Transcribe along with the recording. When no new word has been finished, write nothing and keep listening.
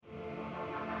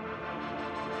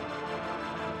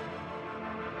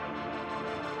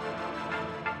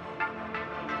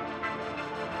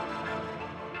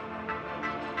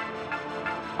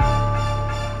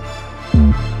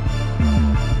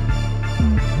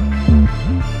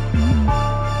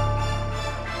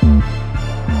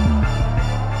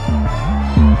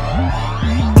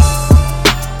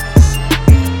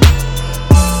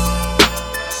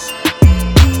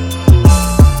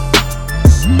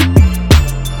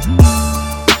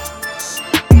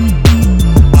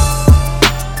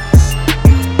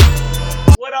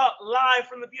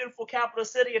beautiful capital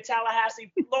city of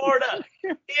Tallahassee, Florida.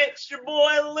 It's your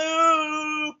boy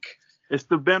Luke. It's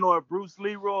the Benoit Bruce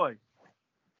Leroy.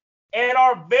 And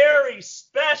our very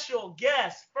special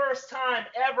guest, first time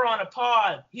ever on a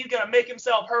pod. He's going to make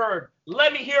himself heard.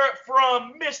 Let me hear it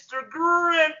from Mr.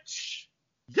 Grinch.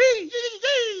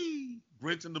 Yee!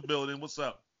 Grinch in the building. What's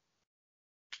up?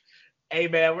 Hey,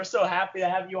 man, we're so happy to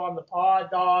have you on the pod,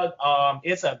 dog.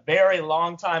 It's a very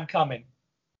long time coming.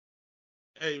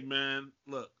 Hey, man,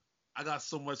 look, I got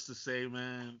so much to say,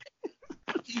 man.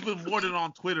 Even more than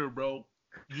on Twitter, bro.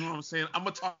 You know what I'm saying? I'm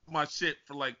going to talk my shit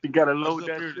for like you gotta a load good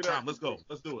that period of shit time. up. Let's go.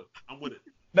 Let's do it. I'm with it.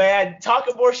 Man,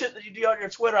 talking more shit than you do on your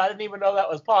Twitter, I didn't even know that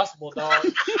was possible, dog.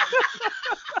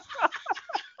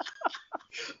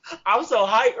 I'm so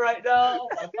hyped right now.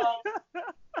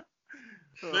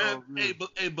 Man,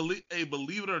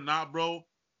 believe it or not, bro,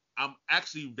 I'm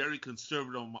actually very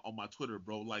conservative on my Twitter,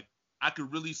 bro. Like, I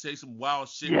could really say some wild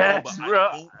shit, yes,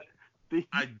 bro, but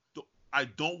I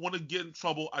don't want to get in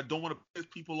trouble. I don't want to piss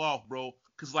people off, bro,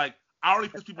 because, like, I already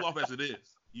piss people off as it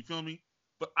is. You feel me?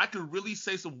 But I could really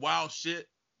say some wild shit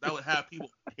that would have people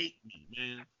hate me,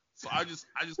 man. So I just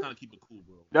kind of keep it cool,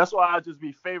 bro. That's why I just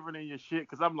be favoriting your shit,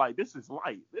 because I'm like, this is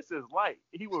light.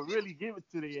 He will really give it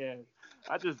to the ass.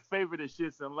 I just favorite the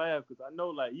shits and laugh, because I know,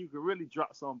 like, you can really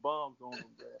drop some bombs on them,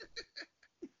 bro.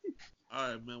 All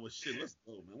right, man. Well, shit, let's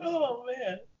go, man.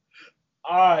 Man.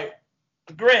 All right.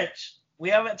 Grinch, we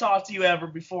haven't talked to you ever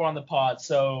before on the pod,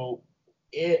 so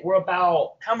we're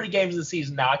about how many games of the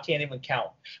season now? I can't even count.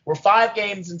 We're 5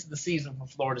 games into the season for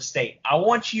Florida State. I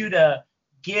want you to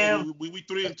give. We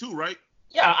 3-2, right?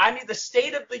 Yeah, I need the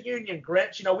State of the Union,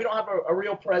 Grinch. You know, we don't have a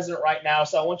real president right now,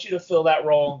 so I want you to fill that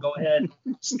role and go ahead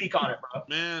and speak on it, bro.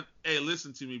 Man, hey,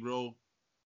 listen to me, bro.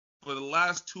 For the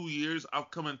last 2 years,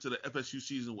 I've come into the FSU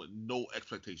season with no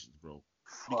expectations, bro.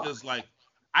 Because, like,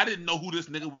 I didn't know who this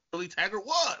nigga Willie Taggart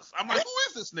was. I'm like, who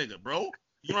is this nigga, bro?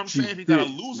 You know what I'm saying? He got a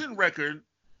losing record.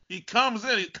 He comes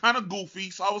in, he's kind of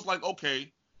goofy. So I was like,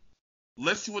 okay,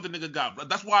 let's see what the nigga got. But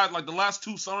that's why, like, the last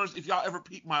 2 summers, if y'all ever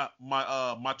peep my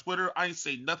Twitter, I ain't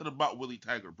say nothing about Willie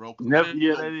Taggart, bro. I didn't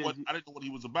know what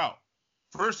he was about.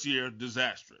 First year,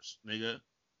 disastrous, nigga.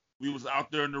 We was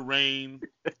out there in the rain,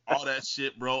 all that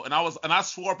shit, bro. And I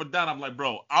swore up and down, I'm like,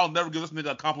 bro, I'll never give this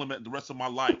nigga a compliment the rest of my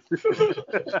life.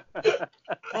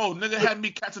 Bro, nigga had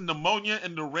me catching pneumonia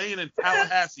in the rain in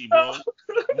Tallahassee, bro.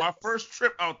 My first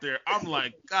trip out there, I'm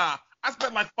like, God, I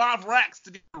spent like 5 racks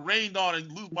to get rained on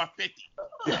and lose my 50.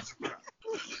 I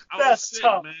was sick,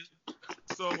 man.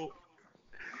 So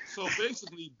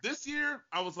basically, this year,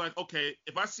 I was like, okay,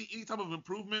 if I see any type of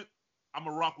improvement, I'm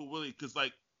going to rock with Willie. Because,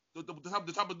 like,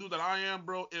 the type of dude that I am,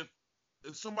 bro, if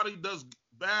somebody does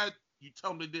bad, you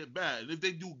tell them they did bad. And if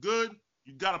they do good,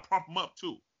 you got to prop them up,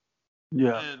 too.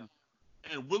 Yeah.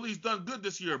 And Willie's done good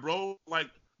this year, bro. Like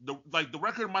the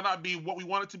record might not be what we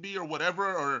want it to be or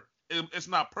whatever, or it's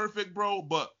not perfect, bro.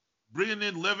 But bringing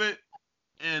in Levitt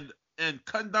and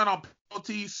cutting down on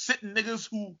penalties, sitting niggas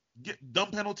who get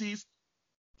dumb penalties,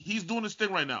 he's doing his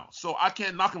thing right now. So I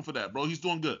can't knock him for that, bro. He's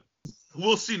doing good.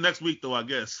 We'll see next week, though, I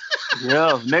guess.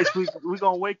 Yeah, next week we're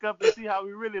going to wake up and see how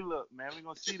we really look, man. We're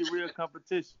going to see the real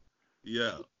competition.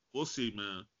 Yeah, we'll see,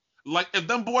 man. Like, if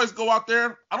them boys go out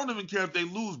there, I don't even care if they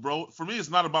lose, bro. For me, it's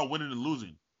not about winning and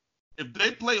losing. If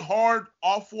they play hard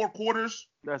all 4 quarters.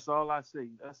 That's all I see.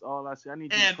 I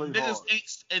need you to play hard.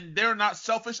 And they're not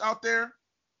selfish out there,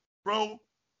 bro.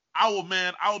 I will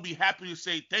be happy to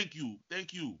say thank you. You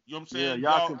know what I'm saying?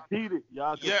 Yeah, y'all competed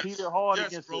hard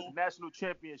against bro. the national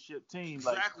championship team.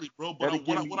 Exactly, bro. But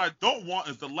what I don't want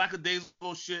is the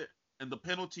lackadaisical shit and the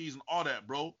penalties and all that,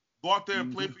 bro. Go out there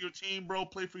and play for your team, bro.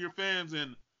 Play for your fans,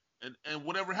 and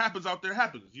whatever happens out there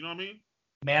happens. You know what I mean?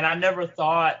 Man, I never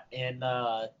thought in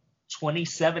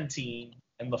 2017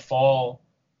 in the fall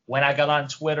when I got on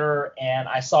Twitter and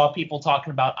I saw people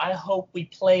talking about, I hope we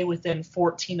play within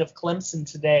 14 of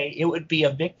Clemson today. It would be a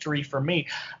victory for me.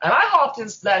 And I hopped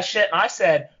into that shit and I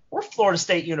said, we're Florida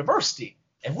State University.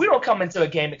 If we don't come into a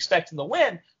game expecting to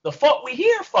win, the fuck we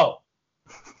here for.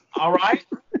 All right?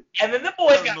 And then the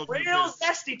boys got real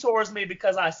zesty towards me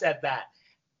because I said that.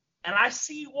 And I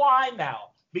see why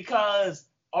now. Because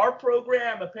our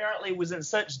program apparently was in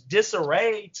such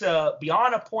disarray to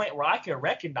beyond a point where I can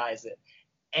recognize it.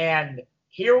 And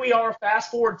here we are, fast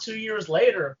forward 2 years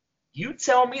later. You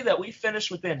tell me that we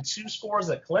finished within 2 scores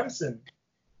at Clemson.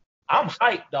 I'm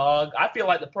hyped, dog. I feel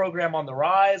like the program on the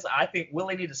rise. I think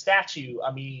Willie need a statue.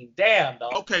 I mean, damn,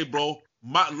 dog. Okay, bro.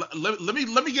 Let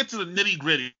me get to the nitty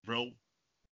gritty, bro.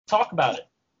 Talk about it.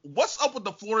 What's up with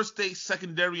the Florida State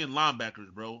secondary and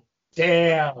linebackers, bro?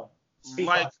 Damn.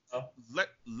 Like,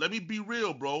 let me be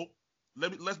real, bro.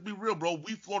 Let's be real, bro.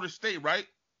 We Florida State, right?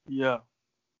 Yeah.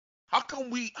 How come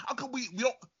we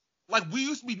don't like we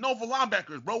used to be known for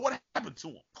linebackers, bro? What happened to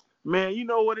them? Man, you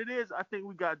know what it is? I think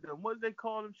we got them. What do they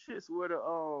call them shits? Where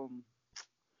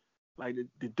like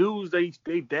the dudes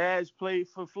they dads played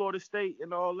for Florida State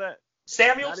and all that.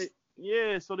 Samuels?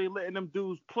 Yeah, so they letting them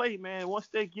dudes play, man. Once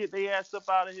they get their ass up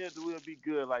out of here, we'll be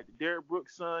good. Like the Derrick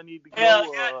Brooks' son need to go.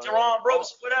 Yeah, Jerron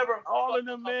Brooks, whatever. All of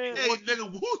them, man. Hey,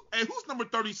 nigga, who's number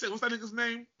 36? What's that nigga's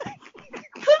name?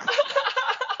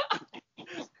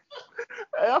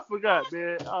 Hey, I forgot,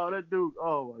 man. Oh, that dude.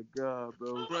 Oh my god,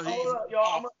 bro. Hold up,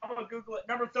 y'all. I'm gonna Google it.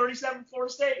 Number 37,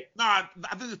 Florida State. Nah,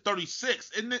 I think it's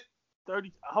 36, isn't it?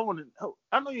 30.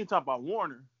 I know you're talking about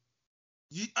Warner.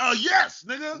 Yes,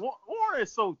 nigga. Warner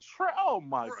is so oh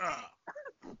my god.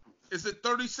 Is it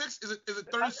 36? Is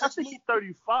it 36? I think he's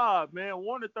 35, man.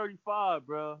 Warner 35,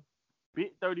 bro.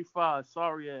 Big 35.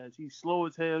 Sorry ass. He's slow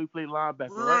as hell. He played linebacker.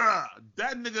 Right?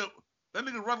 That nigga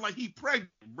run like he pregnant,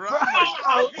 bro.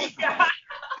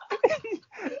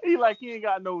 He like he ain't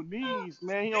got no knees,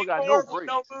 man. He don't got no brakes.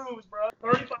 No moves, bro.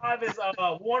 35 is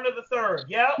Warner the third.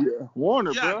 Yep. Yeah,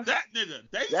 Warner, yeah, bro. That nigga.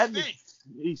 They stink.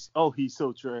 He's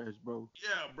so trash, bro.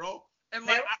 Yeah, bro. And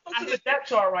man, like let's look at the depth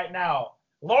chart right now.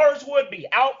 Lars Woodby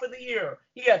out for the year.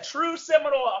 He a true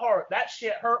Seminole at heart. That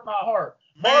shit hurt my heart.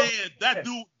 Man, that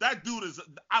dude is.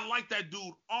 I like that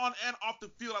dude on and off the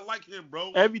field. I like him,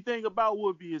 bro. Everything about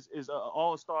Woodby is an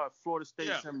all-star Florida State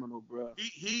Seminole, bro.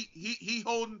 He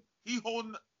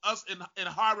holding us in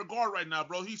high regard right now,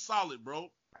 bro. He's solid, bro.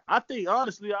 I think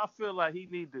honestly, I feel like he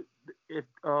need to. If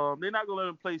they're not gonna let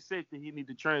him play safety, he need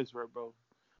to transfer, bro.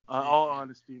 All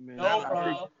honesty, man.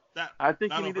 No, I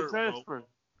think he need to transfer. Bro.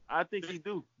 I think he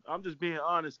do. I'm just being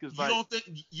honest, cause you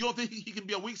don't think he can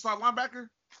be a weak side linebacker?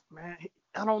 Man,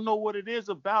 I don't know what it is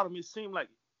about him. It seemed like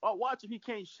watch him. He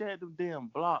can't shed them damn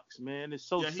blocks, man. It's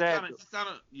so sad.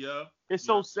 It's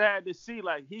so sad to see.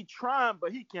 Like he trying,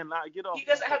 but he cannot get off. He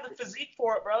doesn't have the physique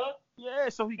for it, bro. Yeah,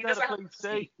 so he gotta play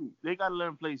safety. They gotta let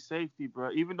him play safety,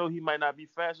 bro. Even though he might not be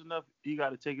fast enough, he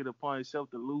gotta take it upon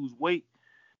himself to lose weight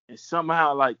and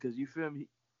somehow, like, cause you feel me,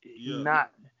 he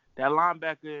not that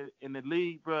linebacker in the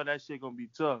league, bro. That shit gonna be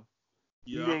tough.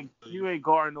 Yeah, you ain't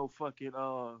guarding no fucking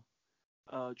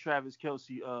Travis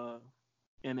Kelce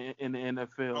in the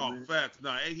NFL. Oh, man. facts.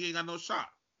 Nah, he ain't got no shot.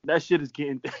 That shit is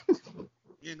getting.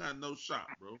 He ain't got no shot,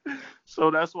 bro.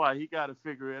 So that's why he got to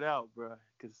figure it out, bro.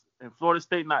 And Florida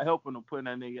State not helping him, putting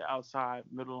that nigga outside,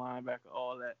 middle linebacker,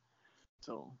 all that.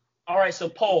 So. All right, so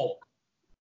poll.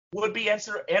 Woodby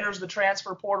enters the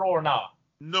transfer portal or not?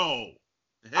 No.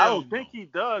 I don't think he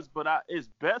does, but it's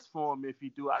best for him if he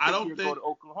do. I think he'll go to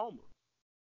Oklahoma.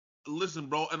 Listen,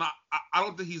 bro, and I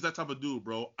don't think he's that type of dude,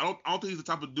 bro. I don't think he's the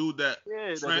type of dude that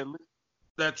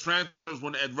transfers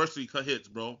when the adversity hits,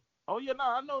 bro. Oh yeah, no,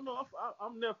 I know,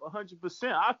 I'm there for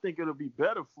 100%. I think it'll be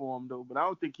better for him though, but I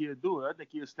don't think he'll do it. I think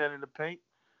he'll stand in the paint,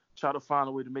 try to find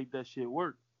a way to make that shit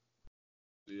work.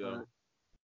 Yeah.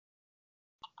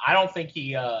 I don't think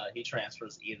he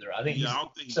transfers either. I think I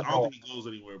don't think he goes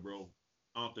anywhere, bro.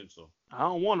 I don't think so. I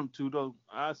don't want him to though.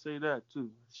 I say that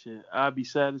too. Shit, I'd be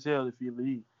sad as hell if he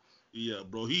leave. Yeah,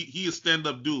 bro. He a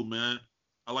stand-up dude, man.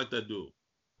 I like that dude.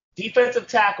 Defensive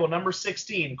tackle, number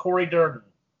 16, Corey Durden.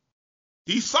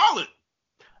 He's solid.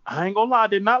 I ain't gonna lie, I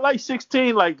did not like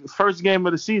 16 like first game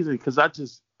of the season because I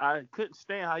couldn't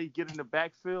stand how he get in the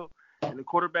backfield and the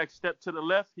quarterback step to the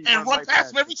left. And run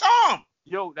past him every time.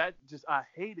 Yo, I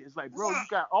hate it. It's like, bro, you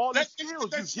got all these skills. You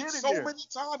get in there. So many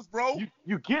times, bro.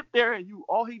 You get there and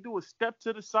all he do is step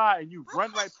to the side and you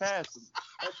run right past him.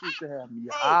 That used to have me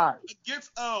high.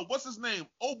 Against what's his name?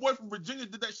 Old boy from Virginia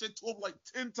did that shit to him like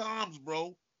 10 times,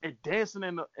 bro. And dancing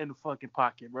in the fucking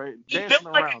pocket, right? He dancing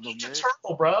built around like a Ninja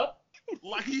Turtle, bro. He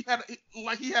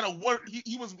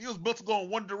was built to go in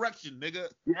one direction, nigga.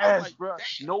 Yes, like, bro.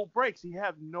 Damn. No brakes. He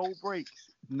have no brakes.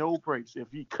 No brakes.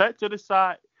 If he cut to the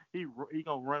side, he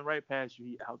gonna run right past you.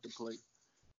 He out the play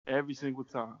every single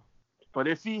time. But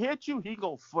if he hit you, he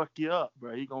gonna fuck you up,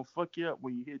 bro. He gonna fuck you up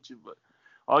when he hit you. But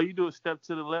all you do is step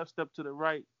to the left, step to the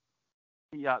right.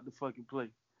 He out the fucking play.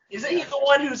 Isn't he the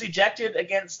one who's ejected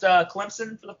against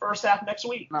Clemson for the first half next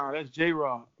week? Nah, that's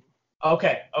J-Rod.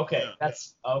 Okay. Yeah.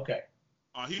 That's okay.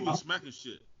 He was smacking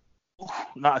shit.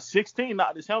 Nah, 16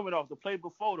 knocked his helmet off the play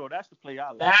before, though. That's the play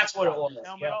I like. That's what it was.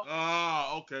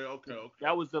 Okay.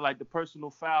 That was the personal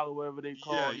foul or whatever they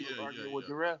call it. With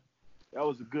the ref. That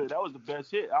was the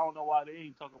best hit. I don't know why they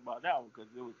ain't talking about that one because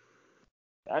it was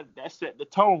that set the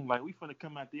tone. Like we finna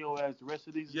come at the ass the rest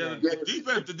of these games.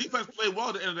 The defense played well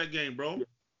at the end of that game, bro. Yeah.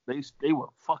 They were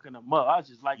fucking him up. I was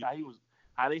just like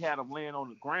how they had him laying on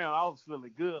the ground. I was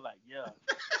feeling good, like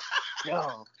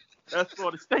yo, That's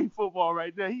Florida State football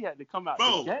right there. He had to come out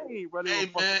Bro, the game, bro. hey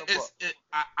man,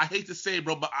 I hate to say it,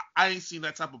 bro, but I ain't seen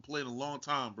that type of play in a long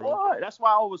time, bro. What? That's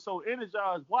why I was so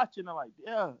energized watching. I'm like,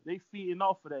 yeah, they feeding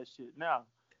off of that shit now.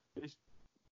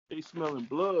 They smelling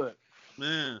blood.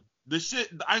 Man, the shit,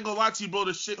 I ain't gonna lie to you, bro.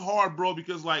 The shit hard, bro,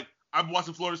 because like I've been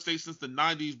watching Florida State since the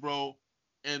 '90s, bro.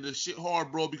 And the shit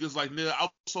hard, bro, because like nigga, I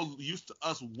was so used to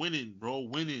us winning, bro,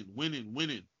 winning.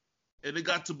 And it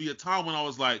got to be a time when I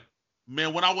was like,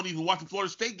 man, when I wasn't even watching Florida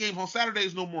State games on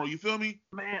Saturdays no more. You feel me?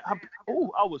 Man, I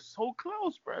was so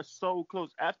close, bro. So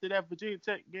close. After that Virginia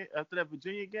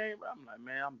game, I'm like,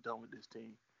 man, I'm done with this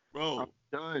team. Bro. I'm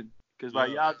done. Because,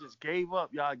 like, y'all just gave up.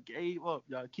 Y'all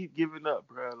keep giving up,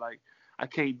 bro. Like, I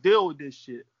can't deal with this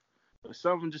shit. But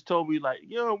someone just told me, like,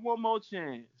 yo, one more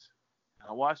chance.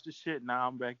 I watched the shit. Now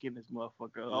I'm back in this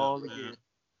motherfucker all again.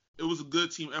 It was a good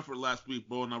team effort last week,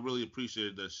 bro, and I really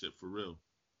appreciated that shit for real.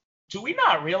 Do we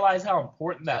not realize how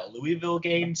important that Louisville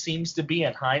game seems to be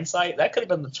in hindsight? That could have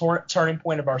been the turning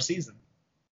point of our season.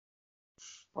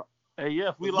 Hey, yeah,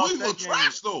 if we lost Louisville that game,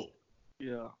 trash though. Yeah.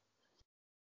 You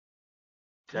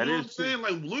know what I'm saying?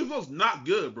 Like Louisville's not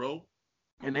good, bro.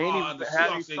 And they ain't even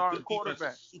had a starting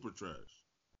quarterback. Super trash.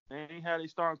 They ain't had a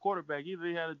starting quarterback either.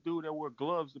 They had a dude that wore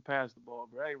gloves to pass the ball,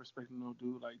 bro. I ain't respecting no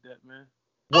dude like that, man.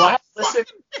 Well,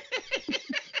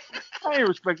 I ain't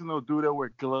respecting no dude that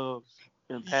wear gloves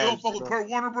and pass. You don't fuck with Kurt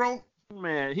Warner, bro?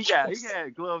 Man, he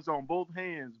had gloves on both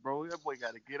hands, bro. That boy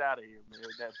got to get out of here, man.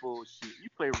 That bullshit. You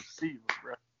play receiver,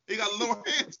 bro. He got little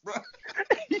hands, bro.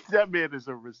 That man is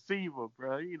a receiver,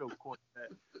 bro. He don't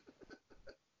quarterback.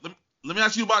 Let me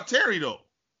ask you about Terry though.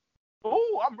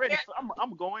 Oh, I'm ready.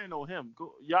 I'm going in on him.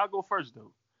 Y'all go first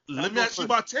though. Let me ask you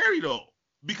about Terry though,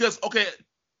 because okay,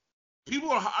 people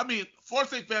are. I mean, Florida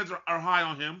State fans are high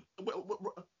on him. These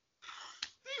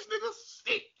niggas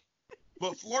stink.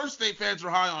 But Florida State fans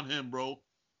are high on him, bro.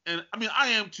 And I mean, I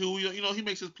am too. You know, he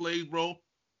makes his plays, bro.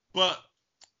 But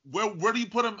where do you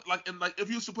put him? Like if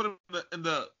you used to put him in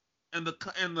the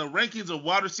rankings of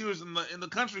wide receivers in the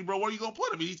country, bro, where are you gonna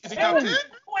put him? Is he top 10? Go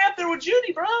after with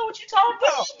Judy, bro. What you talking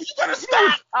about? You better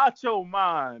stop. Out your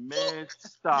mind, man.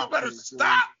 Stop. You better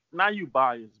stop. Now you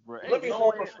biased, bro. Let me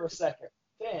hold it for a second.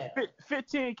 Damn.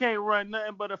 15 can't run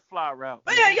nothing but a fly route.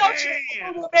 Man,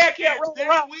 y'all back can't run the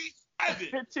route.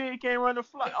 15 can't run the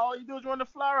fly. All you do is run the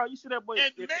fly route. You see that boy?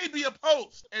 And maybe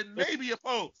a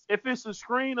post. If it's a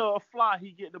screen or a fly,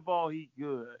 he get the ball. He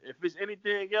good. If it's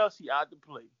anything else, he out to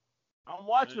play. I'm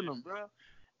watching him, bro.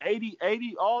 80,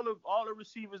 all the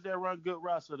receivers that run good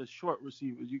routes are the short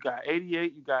receivers. You got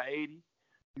 88, you got 80,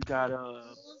 you got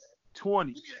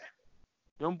 20.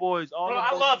 Them boys all. Bro,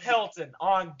 I love Helton.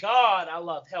 On God, I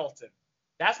love Helton.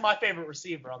 That's my favorite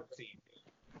receiver on the team.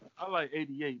 I like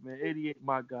 88, man. 88,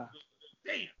 my guy.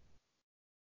 Damn.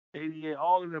 88,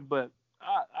 all of them. But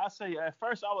I say at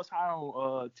first I was high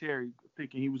on Terry,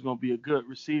 thinking he was gonna be a good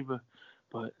receiver,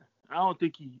 but I don't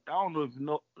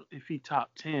know if he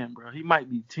top 10, bro. He might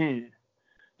be 10.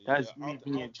 That's me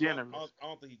being generous. I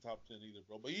don't think he top 10 either,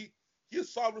 bro. But he's a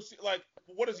solid receiver. Like,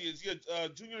 what is he? Is he a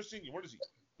junior or senior? What is he?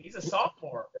 He's a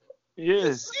sophomore.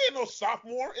 Yes. He ain't no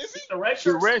sophomore, is he? He's a red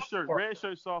shirt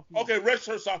sophomore. Okay, red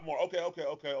shirt sophomore. Okay.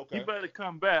 He better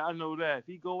come back. I know that. If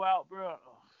he go out, bro,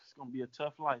 it's gonna be a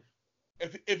tough life.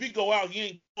 If he go out, he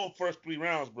ain't going first 3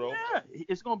 rounds, bro. Yeah,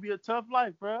 it's gonna be a tough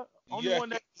life, bro. Only one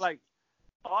that like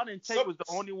Auden Tate was the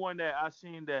only one that I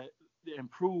seen that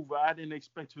improved. I didn't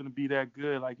expect him to be that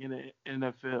good, like in the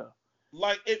NFL.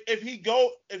 Like if he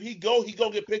go, he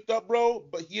gonna get picked up, bro.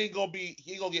 But he ain't gonna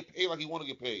get paid like he want to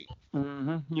get paid.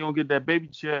 Mm-hmm. He gonna get that baby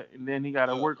check, and then he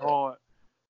gotta work hard.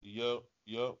 Yep.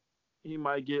 He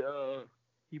might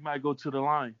go to the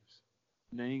Lions,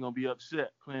 and then he gonna be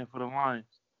upset playing for the Lions.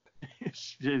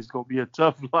 It's gonna be a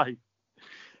tough life.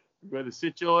 You better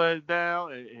sit your ass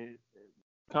down and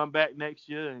come back next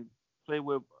year and play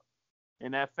with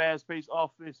in that fast-paced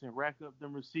offense and rack up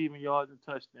them receiving yards and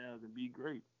touchdowns and be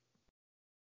great.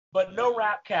 But no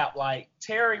rap cap. Like,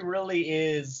 Terry really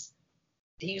is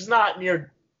 – he's not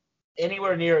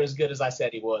anywhere near as good as I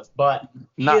said he was. But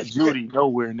not Judy.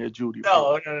 Nowhere near Judy.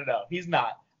 No. He's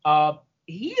not.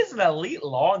 He is an elite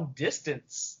long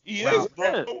distance. He is,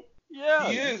 bro. Yeah.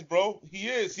 He is, bro. He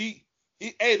is.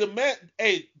 Hey, the man –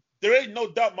 hey, there ain't no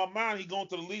doubt in my mind he going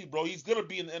to the league, bro. He's going to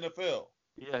be in the NFL.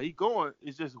 Yeah, he going.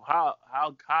 It's just how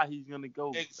high he's going to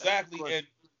go. Exactly.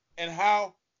 And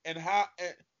how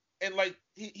and like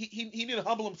he need to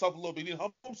humble himself a little bit. He need to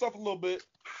humble himself a little bit,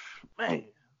 man.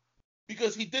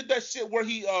 Because he did that shit where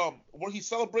he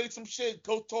celebrated some shit.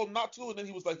 Coach told him not to, and then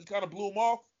he kind of blew him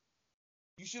off.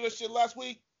 You see that shit last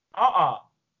week?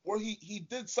 Where he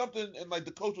did something, and like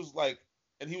the coach was like,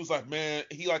 and he was like, man,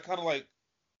 he like kind of like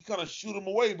kind of shoot him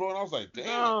away, bro. And I was like,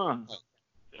 damn.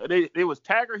 They was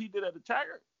tagger. He did at the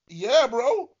tagger. Yeah,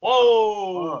 bro.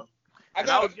 Whoa. I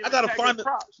gotta find the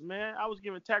props, man. I was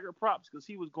giving Tagger props because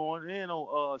he was going in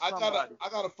on somebody. I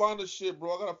gotta find the shit,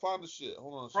 bro. Hold on.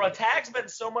 Bro, Tag's been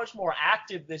so much more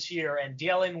active this year and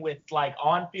dealing with like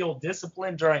on-field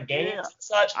discipline during games and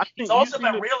such. He's also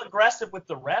been real aggressive with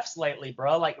the refs lately,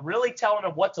 bro. Like really telling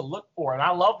them what to look for, and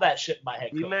I love that shit in my head.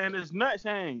 He letting his nuts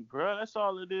hang, bro. That's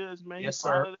all it is, man. Yes,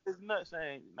 sir. His nuts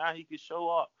hang. Now he can show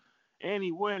up, and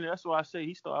he winning. That's why I say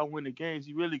he started winning games.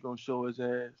 He really gonna show his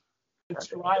ass. It's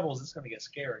two rivals. It's gonna get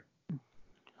scary.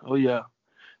 Oh yeah.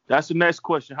 That's the next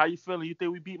question. How you feeling? You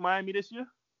think we beat Miami this year?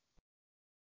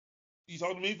 You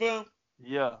talking to me, fam?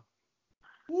 Yeah.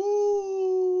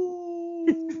 Woo!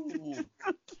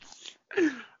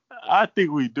 I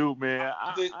think we do, man.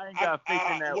 I ain't got faith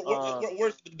in that.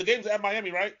 Where's the game's at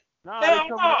Miami, right? Nah, they come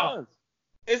to us.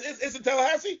 It's in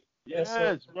Tallahassee?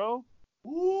 Yes, bro.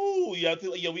 Ooh, yeah,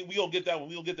 we gonna get that one.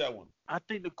 We gonna get that one. I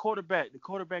think the quarterback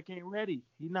ain't ready.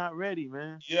 He's not ready,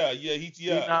 man. Yeah, he's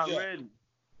not ready.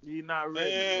 He's not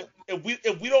ready. Man,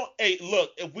 if we don't, hey,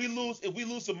 look, if we lose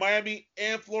to Miami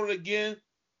and Florida again,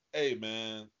 hey,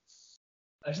 man,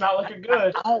 it's not looking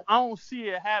good. I don't see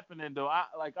it happening though.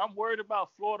 I'm worried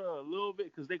about Florida a little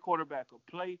bit because they quarterback will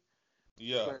play.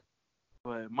 Yeah.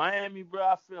 But Miami, bro,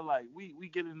 I feel like we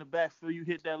get in the backfield. You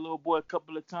hit that little boy a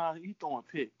couple of times, he throwing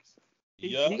picks.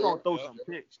 He gonna throw some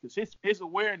picks because his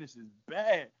awareness is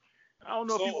bad. I don't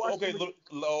know if you watch. Okay,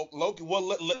 Loki,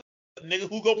 nigga,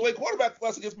 who gonna play quarterback for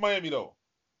us against Miami though?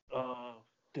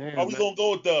 Damn. Are we gonna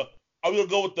go with the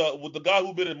guy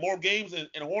who been in more games in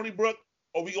Hornibrook,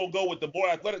 or we gonna go with the more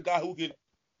athletic guy who can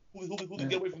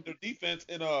get away from their defense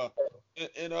in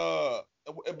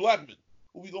Blackman?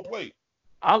 Who we gonna play?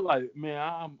 I'm with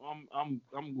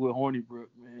Hornibrook,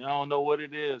 man. I don't know what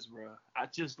it is, bro. I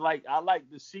like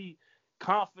to see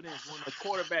confidence when the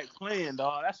quarterback playing,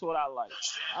 dog. That's what I like.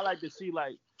 I like to see,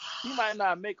 like, he might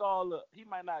not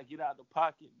get out the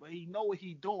pocket, but he know what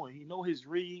he doing. He know his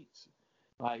reads.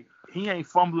 Like, he ain't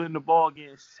fumbling the ball,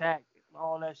 getting sacked, and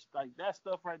all that. Like, that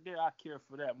stuff right there, I care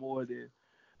for that more than,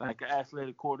 like, an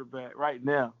athletic quarterback right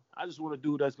now. I just want a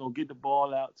dude that's going to get the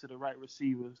ball out to the right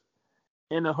receivers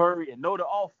in a hurry and know the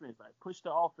offense. Like, push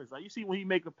the offense. Like, you see when he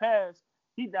make a pass,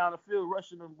 he down the field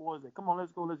rushing them boys. Like, come on,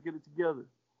 let's go. Let's get it together.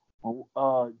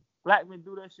 Blackman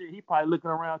do that shit, he probably looking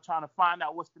around trying to find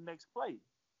out what's the next play.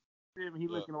 He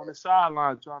looking on the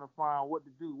sideline trying to find what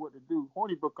to do.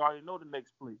 Hornibrook already know the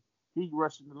next play. He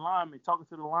rushing the lineman, talking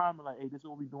to the lineman like, hey, this is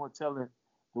what we doing, telling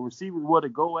the receivers where to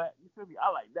go at. You feel me?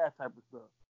 I like that type of stuff.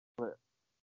 But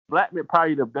Blackman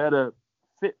probably the better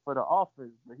fit for the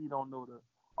offense, but he don't know the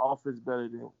offense better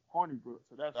than Hornibrook.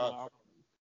 So that's why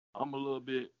I'm a little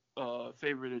bit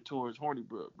favorited towards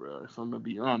Hornibrook, bro, if I'm going to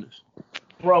be honest.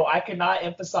 Bro, I cannot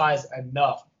emphasize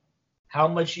enough how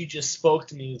much you just spoke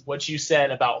to me with what you said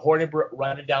about Hornibrook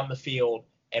running down the field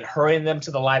and hurrying them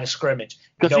to the line of scrimmage.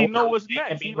 Because he know what's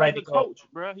next. He like a coach,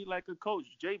 bro. He like a coach.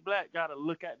 Jay Black got to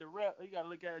look at the rep. He got to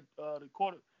look at the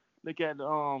quarter, look at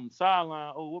the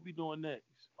sideline. Oh, what we doing next?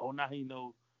 Oh, now he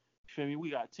know. Feel me?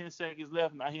 We got 10 seconds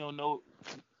left. Now he don't know.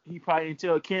 He probably didn't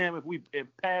tell Cam if we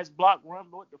pass block run,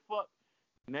 what the fuck.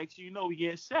 Next you know, we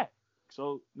get sacked.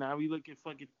 So now we looking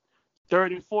fucking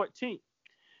 3rd and 14.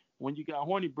 When you got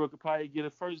Hornibrook, could probably get a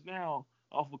first down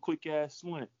off a quick ass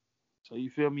slant. So you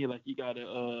feel me? Like you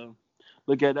gotta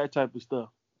look at that type of stuff.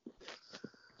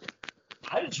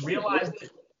 I just realized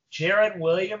that Jaron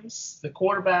Williams, the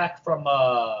quarterback from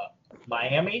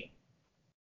Miami,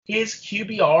 his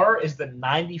QBR is the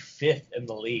 95th in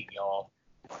the league, y'all.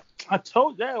 I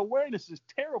told you that awareness is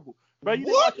terrible. Bro, you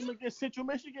didn't watch him against Central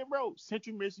Michigan, bro?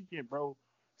 Central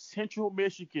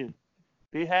Michigan.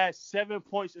 They had 7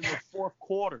 points in the fourth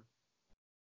quarter.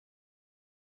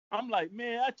 I'm like,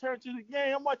 man, I turned to the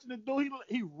game. I'm watching the dude.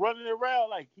 He running around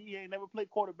like he ain't never played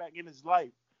quarterback in his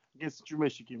life against Central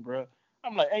Michigan, bro.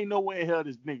 I'm like, ain't no way in hell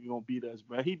this nigga gonna beat us,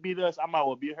 bro. He beat us, I might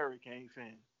well be a Hurricane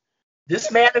fan.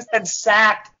 This man has been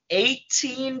sacked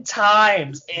 18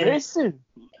 times. 18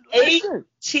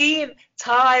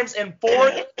 times in 4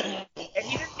 games. And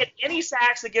he didn't get any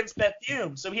sacks against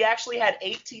Bethune. So he actually had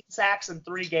 18 sacks in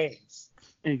 3 games.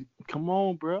 Hey, come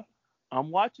on, bro.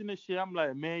 I'm watching this shit. I'm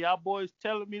like, man, y'all boys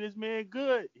telling me this man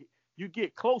good. You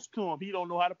get close to him, he don't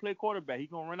know how to play quarterback. He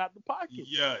gonna run out the pocket.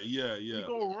 Yeah. He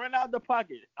gonna run out the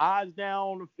pocket. Eyes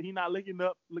down. He not looking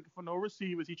up, looking for no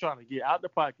receivers. He trying to get out the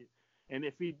pocket. And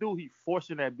if he do, he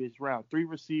forcing that bitch around. 3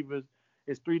 receivers.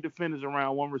 It's 3 defenders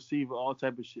around 1 receiver, all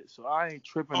type of shit. So I ain't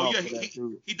tripping off of that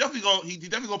dude. He definitely gonna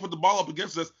put the ball up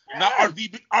against us. Yeah. Now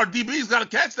our DB's gotta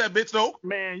catch that bitch though.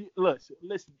 Man, listen.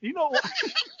 You know what?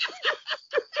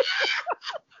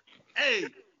 Hey,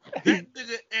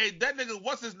 that nigga,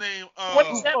 what's his name?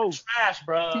 27 trash,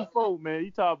 bro. 2-4, man.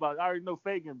 You talking about? I already know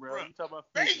Fagan, bro. You talking about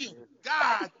Fagan?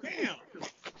 God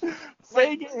damn.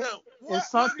 Fagan and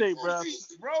Sante, bro.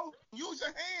 Bro, use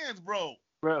your hands, bro.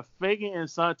 Bro, Fagan and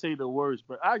Sante the worst,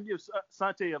 bro. I give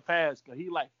Sante a pass because he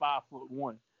like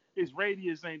 5'1". His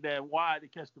radius ain't that wide to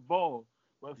catch the ball.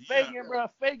 But Fagan, bro,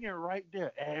 Fagan right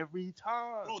there every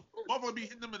time. Bro, motherfucker be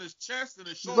hitting him in his chest and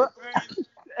his shoulder pads.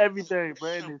 Everything, bro.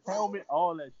 And his helmet,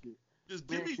 all that shit. Just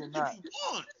give me one.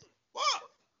 Fuck.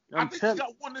 I think he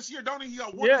got one this year, don't he? He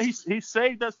got one. Yeah, he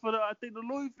saved us for the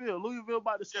Louisville. Louisville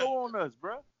about to score on us,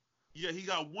 bro. Yeah, he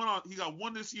got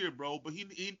one this year, bro. But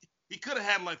he could have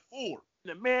had like 4.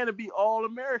 The man to be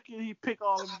All-American, he pick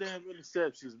all them damn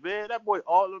interceptions, man. That boy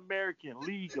All-American,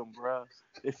 league him, bro.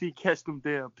 If he catch them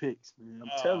damn picks, man. I'm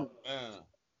telling you. Man.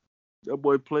 That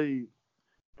boy played.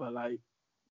 But, like,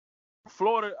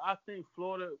 Florida, I think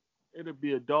Florida, it'll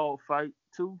be a dog fight,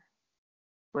 too.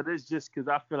 But it's just because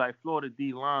I feel like Florida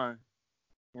D-line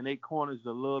and they corners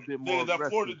a little bit more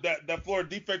aggressive. That Florida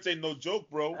defense ain't no joke,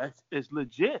 bro. It's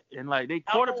legit. And, like, they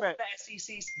quarterback. The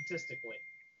SEC statistically.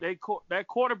 That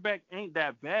quarterback ain't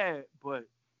that bad, but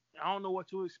I don't know what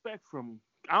to expect from him.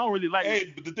 I don't really like.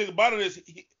 Hey, but the thing about it is,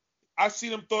 I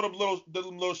seen him throw them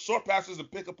little short passes and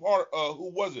pick apart.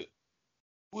 Who was it?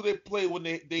 Who they played when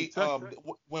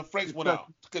when Franks went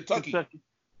out? Kentucky.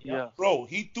 Yeah. Bro,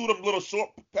 he threw them little short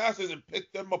passes and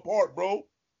picked them apart, bro.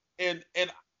 And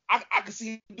I can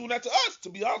see him doing that to us.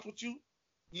 To be honest with you,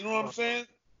 you know what I'm saying?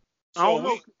 I don't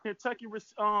know. Kentucky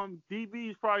DB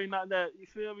is probably not that. You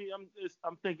feel me?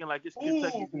 I'm thinking like it's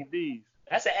Kentucky DBs.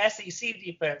 That's an SEC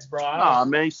defense, bro. Nah,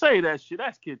 man, say that shit.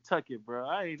 That's Kentucky, bro.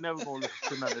 I ain't never gonna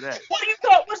listen to none of that. What do you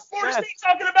thought? What's Florida State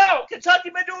talking about? Kentucky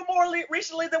been doing more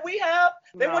recently than we have.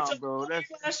 They went to the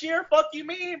last year. Fuck you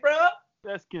mean, bro?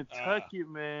 That's Kentucky,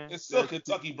 man. It's still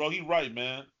Kentucky, bro. He right,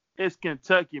 man. It's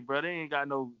Kentucky, bro. They ain't got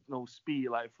no speed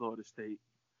like Florida State.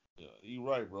 Yeah, you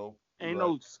right, bro. Ain't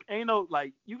no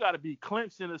like you got to be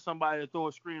Clemson or somebody to throw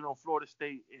a screen on Florida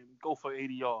State and go for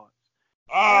 80 yards.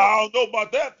 I don't know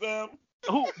about that, fam.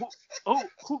 Who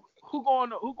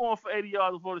going for 80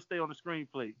 yards on Florida State on the screen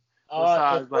play?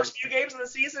 The first few games of the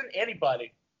season,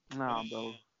 anybody. Nah,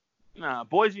 bro. Nah,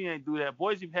 Boise ain't do that.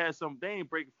 Boise had some. They ain't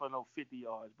breaking for no 50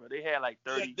 yards, bro. They had like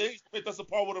 30. Yeah, they picked us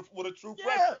apart with a true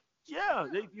freshman. Yeah.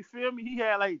 You feel me? He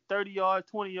had like 30 yards,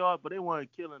 20 yards, but they weren't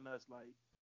killing us like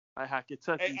how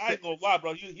Kentucky. Hey, I ain't gonna lie,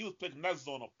 bro. He was picking that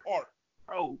zone apart.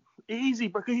 Bro, easy,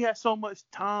 because he had so much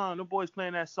time. The boys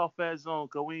playing that soft ass zone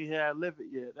because we ain't had live it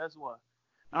yet. That's why.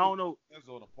 I don't know. That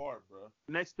zone apart, bro.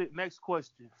 Next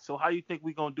question. So how you think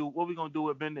we gonna do? What we gonna do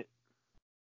with Bennett?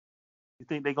 You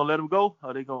think they gonna let him go,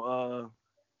 or they gonna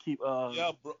keep?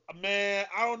 Yeah, bro. Man,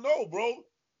 I don't know, bro.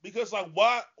 Because like,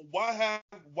 why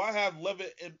have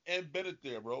Levitt and Bennett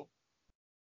there, bro?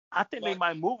 I think they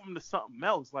might move him to something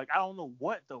else. Like I don't know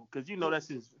what though, because you know that's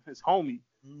his homie.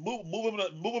 Move him to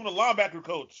linebacker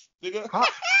coach, nigga.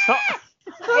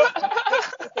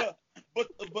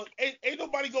 but ain't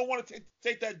nobody gonna want to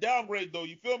take that downgrade though.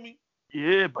 You feel me?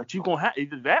 Yeah, but you gonna have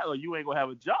either that or you ain't gonna have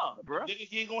a job, bro. Nigga,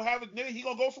 he ain't gonna have it. Nigga, he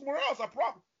gonna go somewhere else. I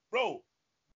promise, bro.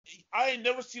 I ain't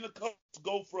never seen a coach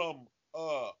go from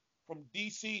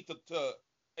DC to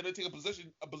and then take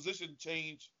a position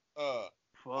change.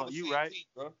 Well, you right. Team,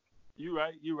 bro. You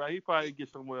right. He probably get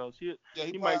somewhere else. He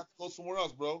might have to go somewhere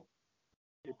else, bro.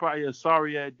 He probably a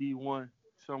sorry at D1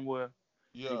 somewhere.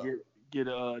 Yeah. Get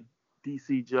a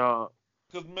DC job.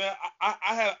 Cause man,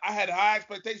 I had high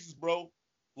expectations, bro.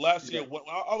 Last year, when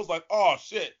I was like, oh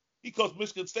shit, he coached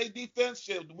Michigan State defense.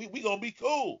 Shit, we gonna be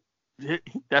cool.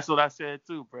 That's what I said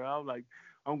too, bro. I was like,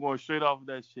 I'm going straight off of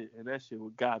that shit, and that shit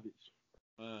was garbage.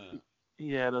 Man.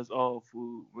 He had us all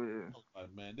fooled, man.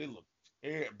 Like, man, they look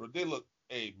terrible, bro. They look,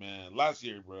 hey man, last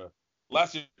year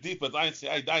defense, I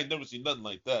ain't never seen nothing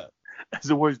like that. That's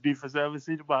the worst defense I ever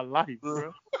seen in my life,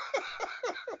 bro.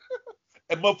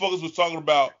 And motherfuckers was talking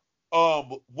about,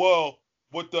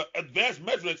 with the advanced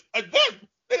metrics,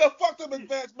 nigga, fuck them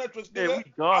advanced metrics, nigga. Yeah, we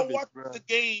garbage, I watch bro. the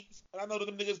games, and I know that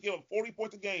them niggas give up 40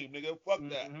 points a game, nigga. Fuck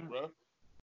that, bro.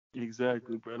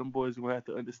 Exactly, bro. Them boys gonna have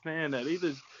to understand that.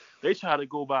 They try to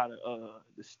go by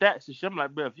the stats and shit. I'm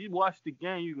like, bro, if you watch the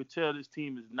game, you can tell this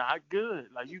team is not good.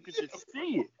 Like, you can just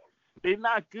see it. They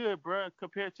not good, bro.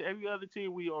 Compared to every other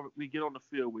team we get on the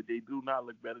field with, they do not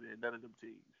look better than none of them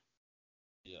teams.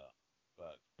 Yeah.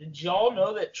 But did y'all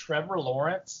know that Trevor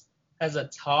Lawrence has a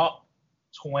top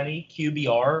 20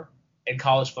 QBR in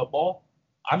college football?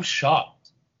 I'm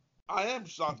shocked. I am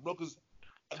shocked, bro, because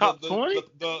Top 20?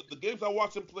 The games I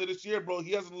watched him play this year, bro,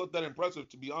 he hasn't looked that impressive,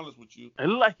 to be honest with you. It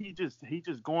looked like he just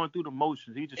going through the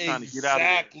motions. He just trying to get out of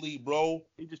there. Exactly, bro.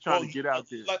 He just trying to get out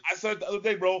there. Like I said the other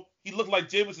day, bro, he looked like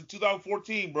Jameis in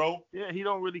 2014, bro. Yeah, he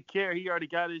don't really care. He already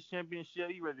got his championship.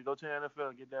 He ready to go to the NFL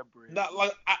and get that bread. Not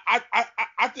like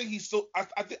I think he's still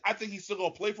I think he's still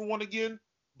gonna play for one again,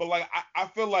 but like I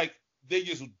feel like they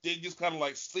just kind of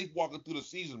like sleepwalking through the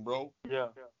season, bro. Yeah.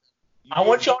 I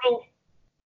want y'all to.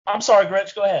 I'm sorry,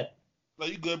 Grinch. Go ahead. No,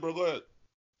 you good, bro. Go ahead.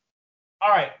 All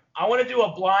right. I want to do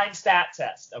a blind stat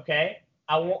test, okay?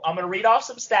 I'm going to read off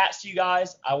some stats to you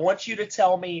guys. I want you to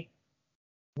tell me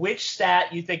which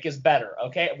stat you think is better,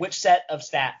 okay? Which set of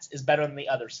stats is better than the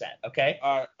other set, okay?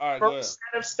 All right, First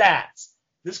set of stats.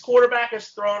 This quarterback has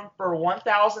thrown for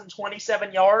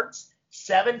 1,027 yards,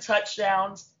 7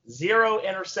 touchdowns, 0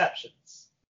 interceptions.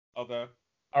 Okay.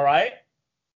 All right?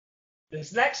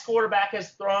 This next quarterback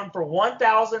has thrown for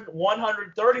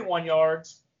 1,131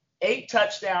 yards, 8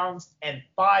 touchdowns, and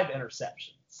 5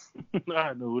 interceptions.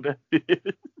 I know who that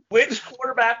is. Which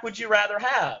quarterback would you rather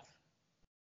have?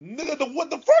 Nigga,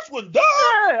 the first one, dog.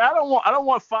 Yeah, I don't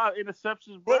want 5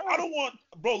 interceptions, bro. I don't want,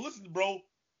 bro. Listen, bro.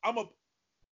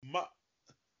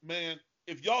 Man.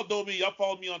 If y'all know me, y'all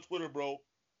follow me on Twitter, bro.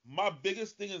 My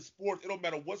biggest thing in sports, it don't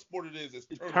matter what sport it is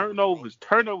turnovers.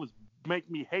 Turnovers make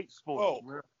me hate sports,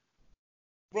 bro.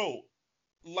 Bro,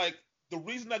 like the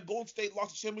reason that Golden State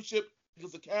lost the championship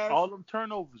because the Cavs, all them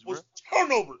turnovers, was bro.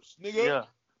 Turnovers, nigga. Yeah,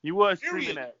 you was Period.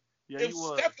 screaming that. Yeah, if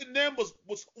Steph and them was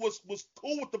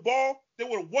cool with the ball, they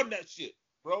would have won that shit,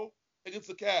 bro, against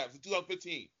the Cavs in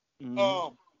 2015.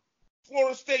 Mm-hmm.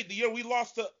 Florida State, the year we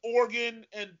lost to Oregon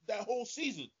and that whole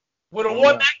season. Would have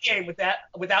won that game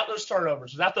without those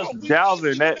turnovers. Without those.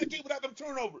 Dalvin, that game without them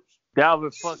turnovers.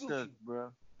 Dalvin fucked us,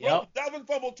 bro. Yep. Dalvin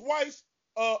fumbled twice.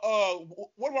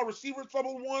 One of our receivers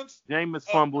fumbled once. Jameis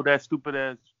fumbled that stupid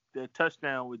ass that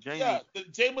touchdown with Jameis. Yeah, the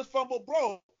Jameis fumble,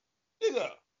 bro. Nigga,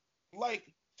 like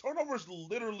turnovers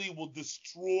literally will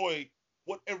destroy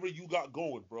whatever you got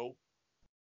going, bro.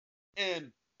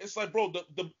 And it's like, bro,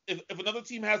 if another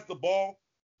team has the ball,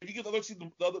 if you give the other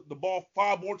team the ball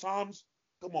 5 more times,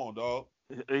 come on, dog.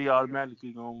 They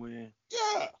automatically gonna win.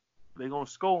 Yeah. They gonna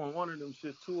score on one of them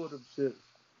shit, 2 of them shit.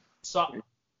 So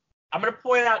I'm gonna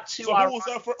point out 2. So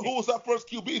who was that first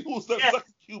QB? Who was that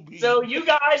second QB? So you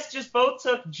guys just both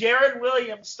took Jaron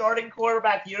Williams, starting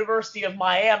quarterback, University of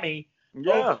Miami,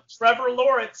 over Trevor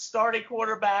Lawrence, starting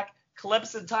quarterback,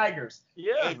 Clemson Tigers.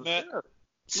 Yeah, hey, man. Yeah.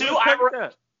 Two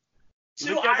ironies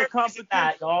in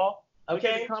that, y'all.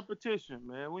 Okay. Competition,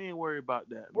 man. We ain't worried about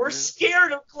that. We're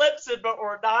scared of Clemson, but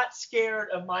we're not scared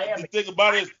of Miami. The thing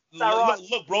about it is,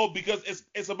 look, bro, because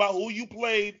it's about who you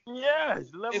played. Yeah,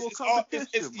 it's level of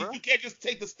competition, bro. You can't just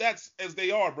take the stats as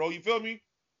they are, bro. You feel me?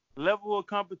 Level of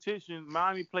competition.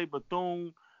 Miami played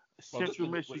Bethune, Central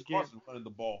Michigan. Wisconsin running the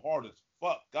ball hard as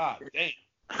fuck. God damn.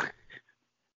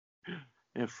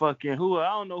 And fucking I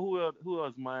don't know who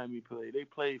else Miami played. They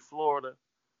played Florida.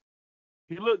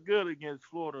 He looked good against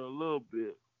Florida a little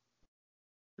bit.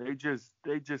 They just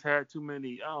had too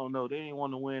many. I don't know. They didn't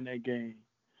want to win that game.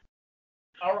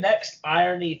 Our next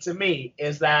irony to me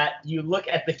is that you look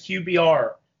at the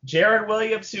QBR. Jaron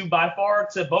Williams, who by far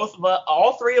to both of us,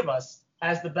 all 3 of us,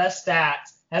 has the best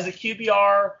stats, has a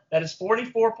QBR that is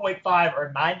 44.5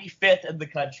 or 95th in the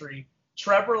country.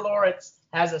 Trevor Lawrence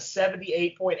has a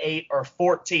 78.8 or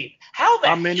 14th.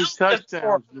 How many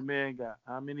touchdowns the man got?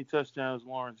 How many touchdowns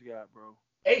Lawrence got, bro?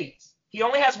 8. He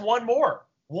only has 1 more.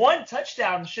 1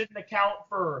 touchdown shouldn't account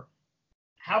for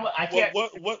how much. I can't.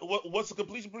 What's the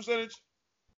completion percentage?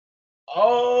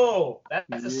 Oh,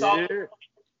 that's a solid point.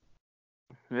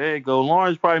 There you go.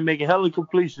 Lawrence probably making hella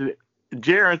completion.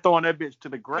 Jaron throwing that bitch to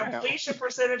the ground. Completion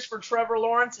percentage for Trevor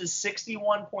Lawrence is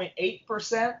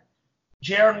 61.8%.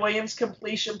 Jaron Williams'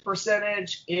 completion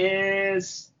percentage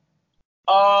is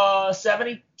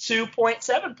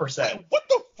 72.7%. What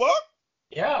the fuck?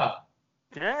 Yeah.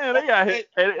 Damn, they got hit.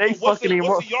 They fucking him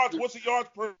up. What's the yards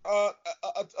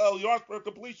per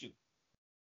completion?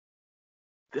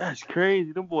 That's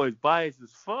crazy. Them boys biased as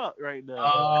fuck right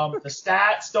now. The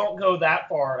stats don't go that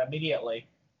far immediately.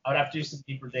 I would have to do some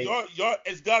deeper data.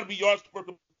 It's got to be yards per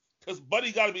completion. Because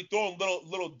Buddy got to be throwing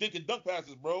little dick and dunk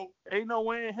passes, bro. Ain't no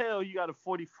way in hell you got a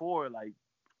 44 like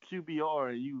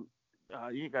QBR and you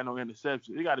ain't got no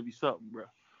interception. It got to be something, bro.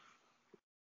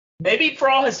 Maybe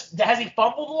for all has he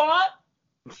fumbled a lot?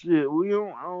 Shit,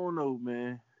 I don't know,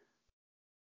 man.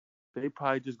 They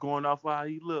probably just going off how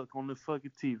he look on the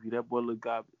fucking TV. That boy look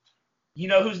garbage. You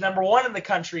know who's number 1 in the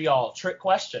country, y'all? Trick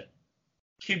question.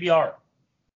 QBR.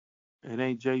 It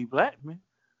ain't Jay Black, man.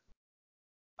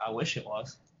 I wish it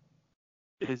was.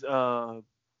 It's who?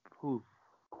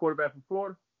 quarterback from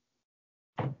Florida?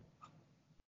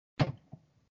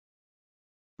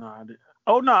 No, I didn't.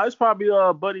 Oh no, it's probably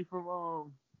buddy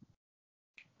from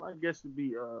I guess it'd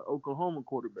be Oklahoma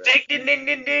quarterback. Ding ding ding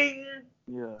ding ding.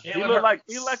 Yeah, Jalen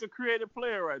he like a creative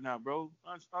player right now, bro.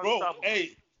 Bro,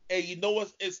 hey, you know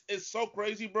what? It's so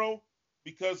crazy, bro,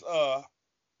 because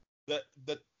the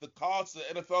cost of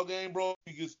the NFL game, bro,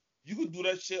 because you can do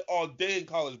that shit all day in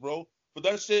college, bro. But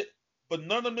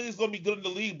none of them niggas gonna be good in the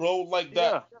league, bro. Like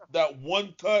that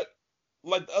one cut.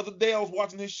 Like the other day I was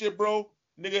watching his shit, bro.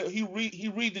 Nigga, he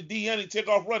read the D and he take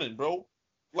off running, bro.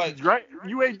 Like right,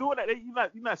 you ain't doing that.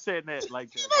 You're not saying that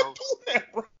like that, bro. Not doing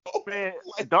that, bro. Man,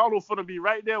 Donald finna be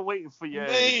right there waiting for you,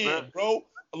 man, bro.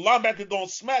 A linebacker gonna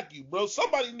smack you, bro.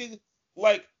 Somebody nigga,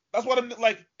 like that's what I'm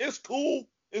like. It's cool.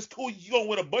 It's cool. You gonna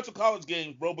win a bunch of college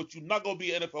games, bro, but you're not gonna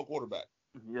be an NFL quarterback.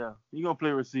 Yeah, you gonna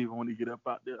play receiver when you get up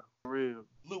out there. For real.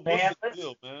 Luke, what's the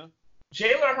deal, man?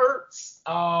 Jalen Hurts.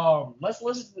 Let's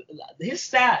listen. His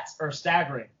stats are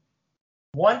staggering.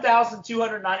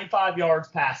 1,295 yards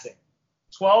passing,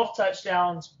 12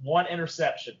 touchdowns, 1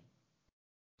 interception.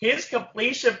 His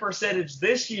completion percentage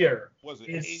this year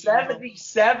is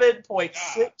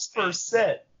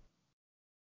 77.6%.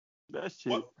 That's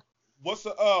shit. What's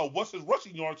his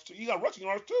rushing yards too? He got rushing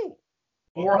yards too.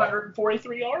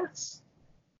 443 yards.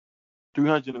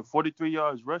 343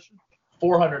 yards rushing.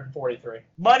 443.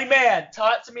 Money Man,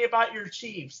 talk to me about your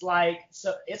Chiefs. Like,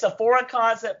 so it's a foreign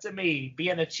concept to me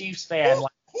being a Chiefs fan.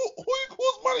 Who's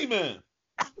Money Man?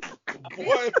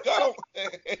 Boy,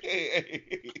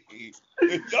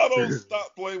 if y'all don't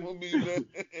stop playing with me, man.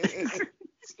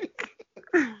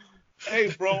 Hey,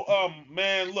 bro,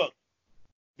 man, look,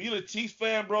 being a Chiefs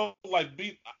fan, bro, I've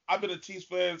been a Chiefs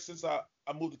fan since I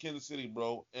moved to Kansas City,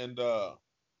 bro, and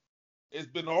it's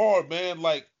been hard, man.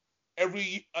 Like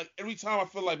every time I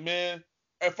feel like, man,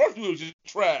 at first we were just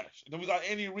trash, and then we got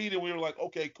Andy Reid, and we were like,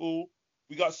 okay, cool,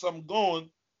 we got something going.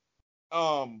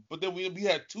 But then we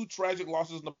had 2 tragic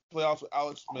losses in the playoffs with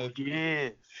Alex Smith. Yeah,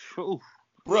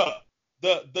 bruh.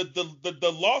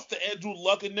 The loss to Andrew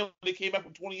Luck and them when they came back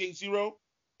from 28-0,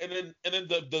 and then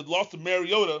the loss to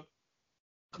Mariota.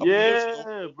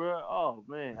 Yeah, bro. Oh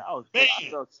man, I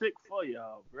felt sick for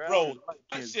y'all, bro. Bro,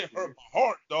 that shit hurt my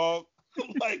heart, dog.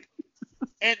 Like,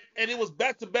 and it was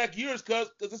back-to-back years,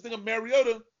 cause this nigga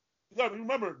Mariota. You gotta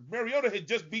remember, Mariota had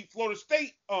just beat Florida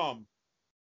State the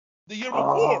year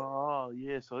before. Oh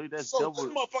yeah, so that's double.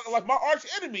 This motherfucker like my arch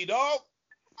enemy, dog.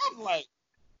 I'm like,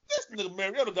 this nigga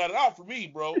Mariota got it out for me,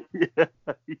 bro.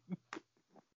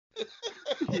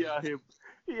 Yeah.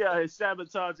 He out here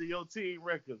sabotaging your team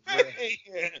records, bro. Hey,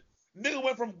 yeah. Nigga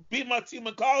went from beat my team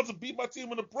in college to beat my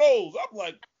team in the pros. I'm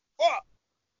like, fuck.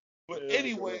 But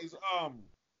anyways,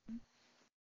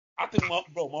 I think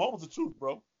Mahomes the truth,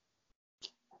 bro.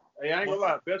 Hey, I ain't gonna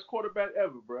lie, best quarterback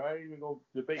ever, bro. I ain't even gonna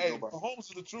debate nobody.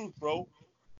 Mahomes is the truth, bro.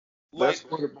 Best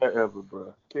quarterback ever,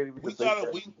 bro. Can't even we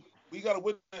gotta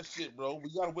win that shit, bro.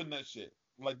 We gotta win that shit.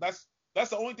 Like that's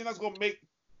the only thing that's gonna make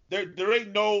there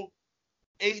ain't nothing.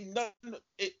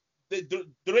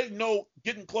 There ain't no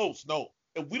getting close. No,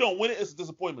 if we don't win it, it's a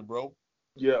disappointment, bro.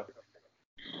 Yeah,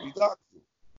 we got to.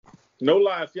 No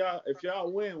lie, if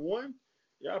y'all win one,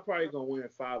 y'all probably gonna win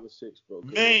 5 or 6, bro.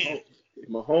 Man,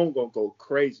 Mahomes gonna go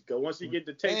crazy. Cause once he get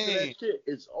the taste of that shit,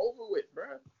 it's over with,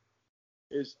 bro.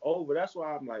 It's over. That's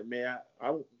why I'm like, man,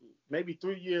 I maybe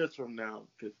 3 years from now.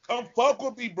 Come fuck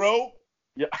with me, bro.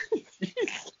 Yeah.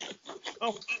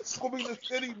 Come fuck with me in the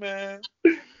city, man.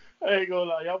 I ain't gonna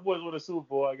lie, y'all boys win a Super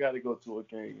Bowl. I gotta go to a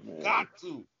game, man. Got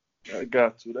to. I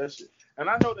got to. That shit. And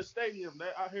I know the stadium.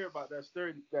 I hear about that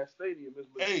stadium. Is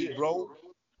legit. Hey, bro.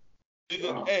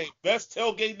 Nigga, hey, best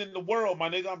tailgating in the world, my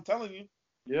nigga. I'm telling you.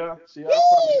 Yeah. See, I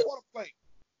want to play.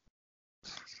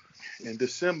 In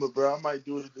December, bro, I might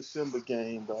do the December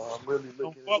game, dog. I'm really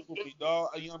looking. Come fuck with me, dog.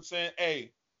 You know what I'm saying?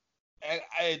 Hey,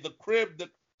 the crib.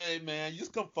 Hey, man,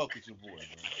 just come fuck with your boy,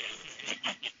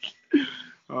 man.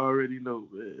 I already know,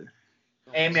 man.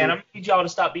 Hey, man, I'm gonna need y'all to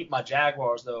stop beating my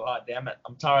Jaguars, though. God damn it,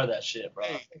 I'm tired of that shit, bro.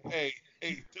 Hey,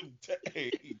 them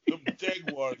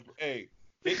Jaguars. Hey,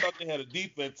 they thought they had a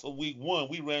defense till week 1.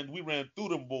 We ran through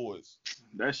them boys.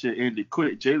 That shit ended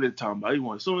quick. Jalen talking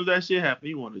about as soon as that shit happened,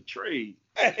 he want to trade.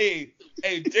 Hey,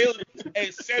 Jalen.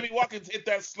 Hey, Sammy Watkins hit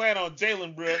that slant on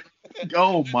Jalen, bro.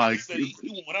 Oh my god.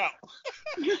 He went out.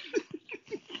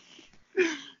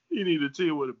 You need a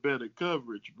team with a better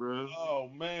coverage, bro. Oh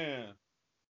man.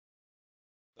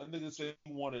 That nigga said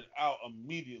he wanted out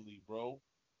immediately, bro.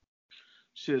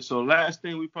 Shit. So last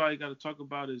thing we probably got to talk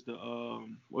about is the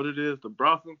the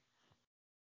brothel.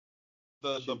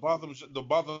 The Botham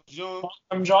John.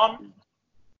 John.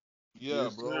 Yeah,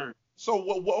 yes, bro. Sir. So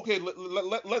what okay, let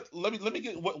me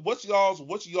get what's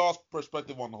y'all's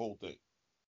perspective on the whole thing?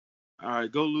 All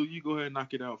right, go Lou. You go ahead and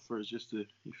knock it out first, just to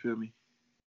you feel me.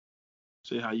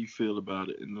 Say how you feel about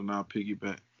it, and then I'll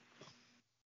piggyback.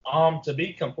 To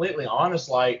be completely honest,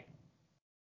 like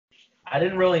I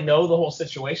didn't really know the whole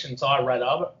situation until I read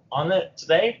up on it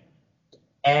today,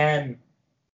 and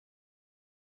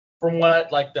from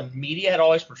what like the media had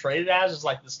always portrayed it as, is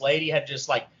like this lady had just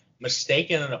like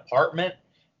mistaken an apartment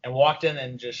and walked in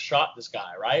and just shot this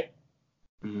guy, right?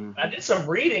 Mm-hmm. I did some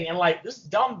reading, and like this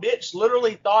dumb bitch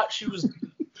literally thought she was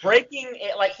breaking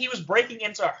it, like he was breaking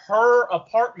into her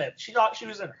apartment. She thought he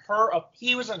was in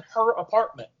her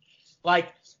apartment. Like,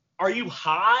 are you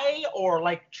high or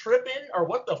like tripping or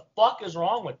what the fuck is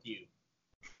wrong with you?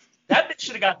 That bitch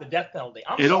should have got the death penalty.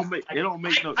 It don't make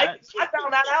no. I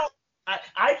found that out.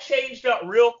 I changed up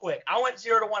real quick. I went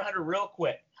 0 to 100 real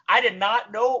quick. I did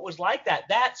not know it was like that.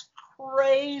 That's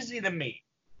crazy to me.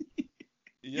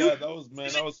 Yeah, that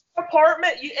was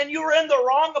apartment, and you were in the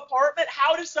wrong apartment.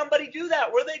 How does somebody do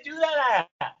that? Where they do that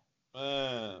at?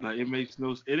 Man. Like it makes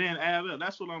no. It didn't add up.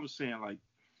 That's what I'm saying. Like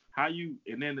how you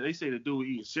and then they say the dude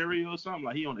eating cereal or something.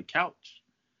 Like he on the couch.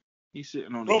 He's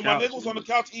sitting on the couch. Bro, my nigga was on the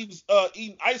couch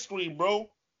eating ice cream, bro.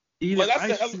 Eating like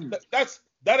ice cream.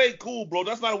 That ain't cool, bro.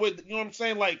 That's not a way. You know what I'm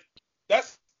saying? Like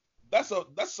that's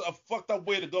a fucked up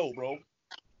way to go, bro.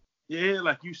 Yeah,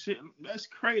 like you sitting. That's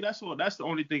crazy. That's the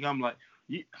only thing I'm like.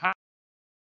 How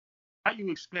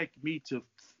you expect me to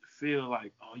feel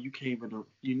like, oh, you came in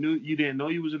you didn't know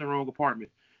you was in the wrong apartment.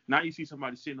 Now you see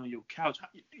somebody sitting on your couch.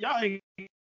 Y'all ain't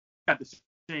got the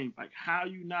same. Like how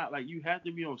you not like you had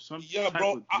to be on some. Yeah,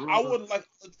 bro. I wouldn't like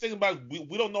think about it,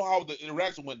 we don't know how the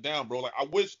interaction went down, bro. Like I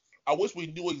wish we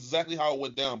knew exactly how it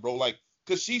went down, bro. Like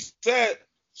because she said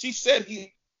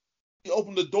he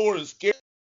opened the door and scared,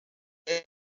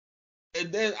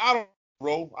 and then I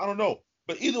don't know.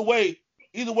 But either way,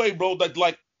 bro.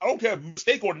 Like I don't care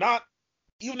mistake or not.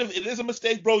 Even if it is a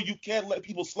mistake, bro, you can't let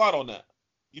people slide on that.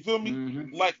 You feel me?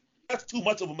 Mm-hmm. Like that's too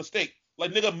much of a mistake.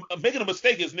 Like nigga, making a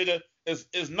mistake is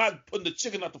not putting the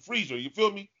chicken out the freezer. You feel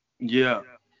me? Yeah.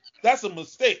 That's a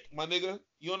mistake, my nigga.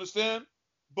 You understand?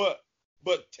 But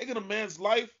taking a man's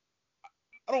life,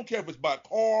 I don't care if it's by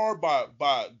car, by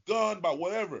gun, by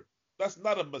whatever. That's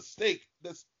not a mistake.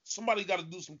 That's somebody got to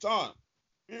do some time.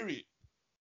 Period.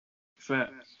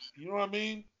 Facts. You know what I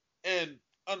mean? And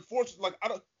unfortunately,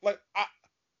 I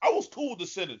was cool with the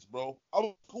sentence, bro.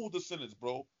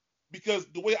 Because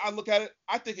the way I look at it,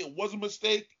 I think it was a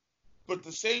mistake. But at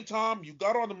the same time, you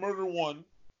got on the murder one.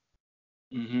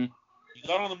 Mm-hmm. You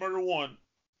got on the murder one,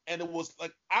 and it was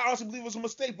like I honestly believe it was a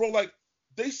mistake, bro. Like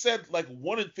they said, like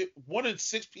 1 in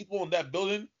 6 people in that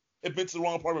building have been to the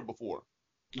wrong apartment before.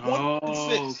 1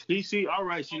 in 6. PC. All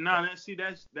right. See now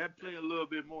that play a little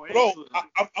bit more. Bro,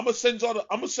 I'm gonna send y'all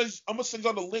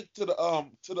the link to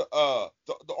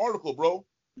the article, bro.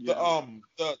 Yeah.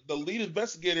 The lead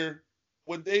investigator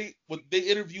when they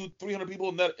interviewed 300 people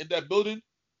in that building,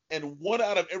 and 1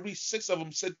 out of every 6 of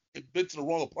them said they'd been to the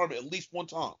wrong apartment at least one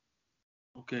time.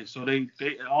 Okay, so they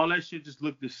all that shit just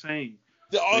looked the same.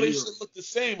 All they shit look the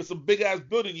same. It's a big ass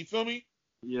building. You feel me?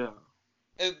 Yeah.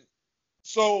 And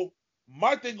so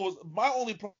my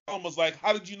only problem was like,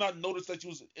 how did you not notice that you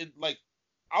was in? Like,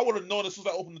 I would have known as soon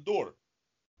as I opened the door.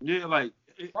 Yeah, like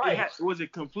was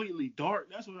it completely dark?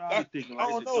 That's what I was thinking. Like, I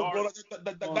don't know, bro.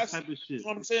 That's type of shit. You know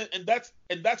what I'm saying? And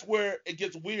that's where it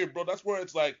gets weird, bro. That's where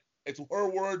it's like it's her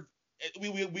word.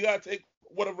 We gotta take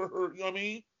whatever her. You know what I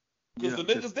mean? Because the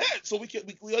nigga's dead, so we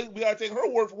gotta take her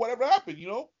word for whatever happened. You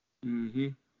know? Mm-hmm.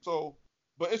 So,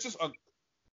 but it's just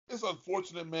it's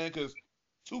unfortunate, man, because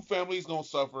 2 families gonna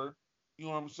suffer. You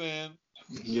know what I'm saying?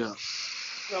 Yeah.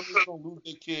 Families gonna lose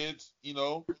their kids. You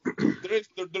know,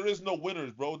 there is no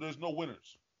winners, bro. There's no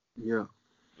winners. Yeah.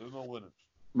 There's no winners.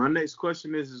 My next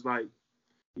question is like,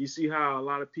 you see how a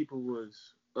lot of people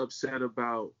was upset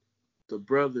about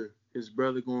his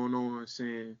brother going on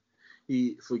saying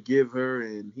he forgive her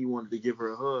and he wanted to give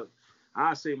her a hug.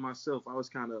 I say myself, I was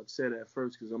kind of upset at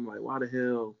first because I'm like, why the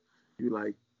hell you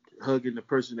like hugging the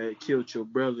person that killed your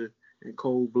brother in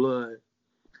cold blood?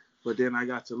 But then I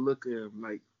got to look at him,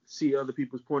 like see other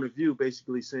people's point of view,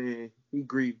 basically saying he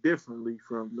grieved differently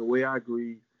from the way I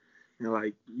grieve. And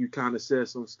like you kind of said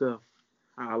some stuff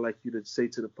I like you to say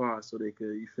to the pod so they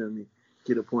could, you feel me,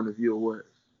 get a point of view of what.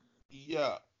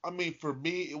 Yeah, I mean for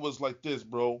me it was like this,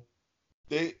 bro.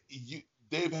 They've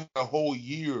had a whole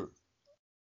year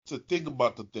to think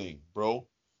about the thing, bro.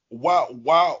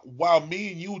 While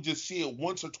me and you just see it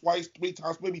once or twice, 3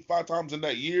 times, maybe 5 times in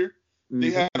that year, Mm-hmm.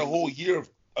 they had a whole year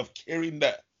of carrying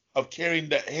that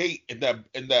hate and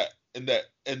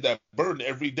that burden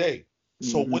every day.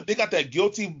 So when they got that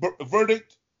guilty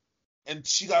verdict and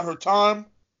she got her time,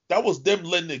 that was them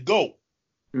letting it go.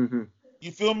 Mm-hmm.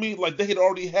 You feel me? Like they had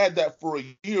already had that for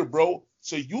a year, bro.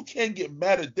 So you can't get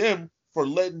mad at them for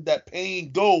letting that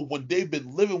pain go when they've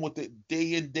been living with it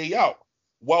day in, day out.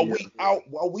 While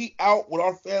we out with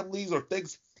our families or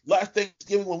last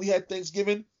Thanksgiving when we had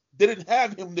Thanksgiving, they didn't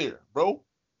have him there, bro.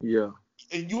 Yeah.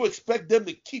 And you expect them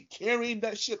to keep carrying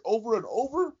that shit over and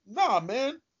over? Nah,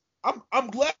 man. I'm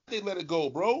glad they let it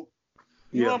go, bro.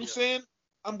 You know what I'm saying?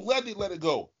 I'm glad they let it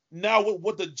go. Now,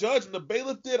 what the judge and the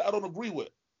bailiff did, I don't agree with.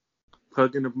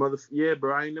 Hugging the mother. Yeah,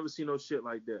 bro. I ain't never seen no shit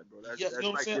like that, bro. You know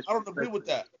what I'm saying? I don't agree with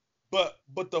that. But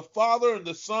the father and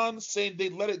the son saying they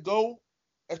let it go,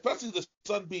 especially the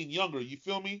son being younger. You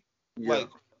feel me? Yeah. Like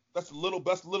that's a little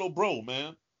bro,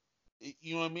 man.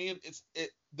 You know what I mean?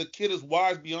 The kid is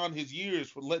wise beyond his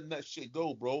years for letting that shit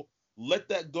go, bro. Let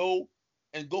that go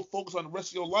and go focus on the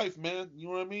rest of your life, man. You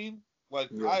know what I mean? Like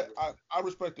I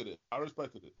respected it. I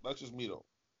respected it. That's just me though.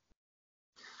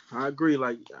 I agree.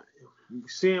 Like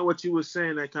seeing what you were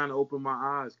saying, that kind of opened my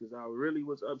eyes because I really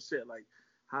was upset. Like,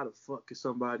 how the fuck could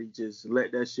somebody just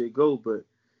let that shit go? But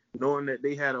knowing that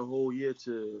they had a whole year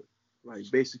to like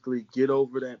basically get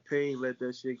over that pain, let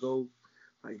that shit go.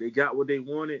 Like they got what they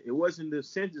wanted. It wasn't the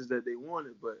sentence that they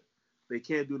wanted, but they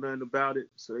can't do nothing about it.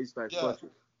 So they just like fuck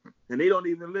it. And they don't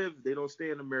even live. They don't stay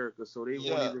in America, so they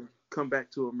won't even come back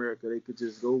to America. They could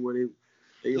just go where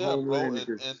they homeland.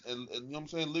 Bro, and you know what I'm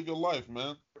saying? Live your life,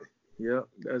 man. Yeah,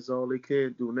 that's all they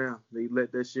can do now. They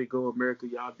let that shit go. America,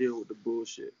 y'all deal with the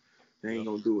bullshit. They ain't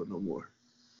gonna do it no more.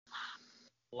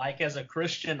 Like as a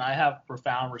Christian, I have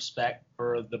profound respect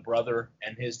for the brother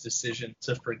and his decision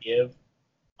to forgive.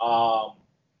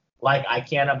 Like I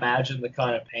can't imagine the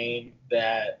kind of pain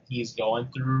that he's going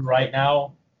through right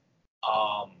now.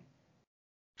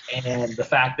 And the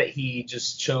fact that he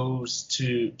just chose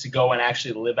to go and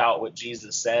actually live out what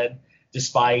Jesus said,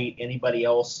 despite anybody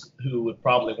else who would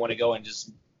probably want to go and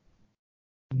just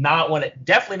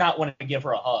definitely not want to give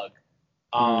her a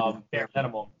hug, bare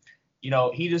minimum. You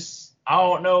know, I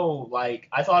don't know, like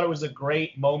I thought it was a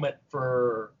great moment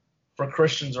for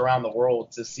Christians around the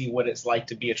world to see what it's like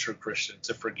to be a true Christian,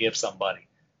 to forgive somebody,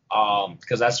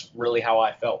 because that's really how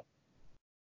I felt.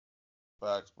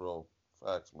 Facts, bro.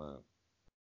 Facts, man.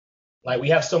 Like we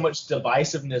have so much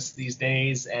divisiveness these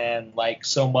days, and like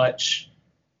so much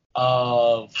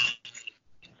of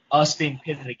us being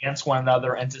pitted against one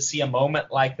another, and to see a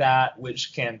moment like that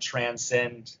which can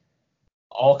transcend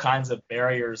all kinds of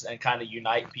barriers and kind of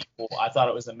unite people, I thought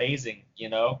it was amazing, you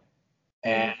know?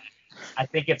 And I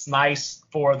think it's nice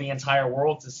for the entire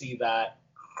world to see that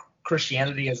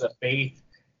Christianity as a faith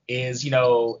is, you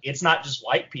know, it's not just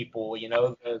white people, you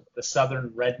know, the southern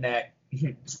redneck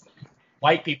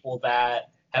white people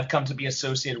that have come to be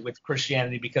associated with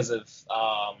Christianity because of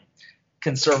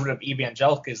conservative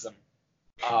evangelicalism.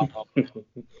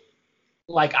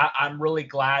 Like I'm really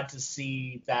glad to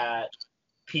see that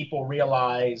people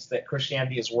realize that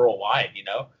Christianity is worldwide. You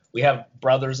know, we have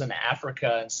brothers in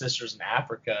Africa and sisters in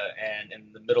Africa and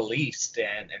in the Middle East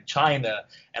and China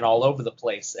and all over the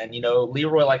place. And, you know,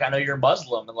 Leroy, like I know you're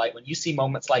Muslim, and like when you see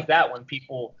moments like that, when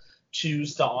people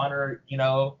choose to honor, you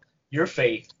know, your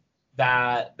faith,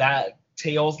 that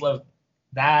tales of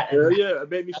that. And it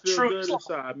made me feel good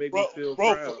inside. It made me feel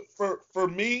proud. For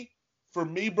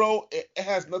me, bro, it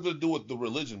has nothing to do with the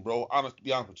religion, bro. To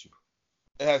be honest with you,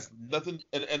 it has nothing.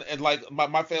 And like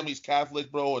my family's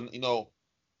Catholic, bro, and you know,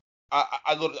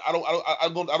 I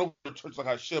don't go to church like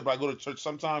I should, but I go to church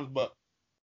sometimes. But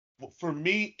for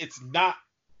me, it's not.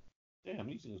 Damn,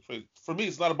 these things are crazy. For me,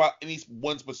 it's not about any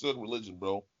one specific religion,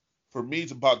 bro. For me,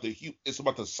 it's about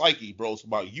the psyche, bro. It's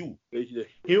about you. The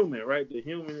human, right? The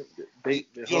human. You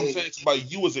know what I'm saying? It's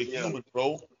about you as a human,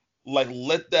 bro. Like,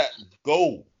 let that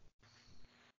go.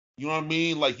 You know what I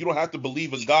mean? Like, you don't have to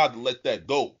believe in God to let that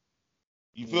go.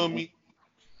 You feel me?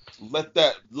 Let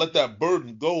that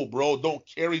burden go, bro. Don't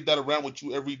carry that around with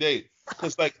you every day.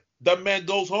 Because, like, that man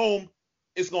goes home,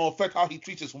 it's going to affect how he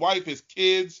treats his wife, his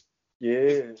kids,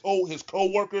 his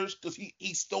co-workers, because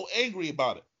he's still angry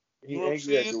about it. He's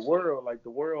angry at the world, like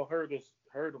the world hurt him,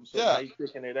 so now he's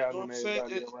taking it out on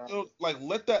everybody around. Like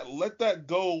let that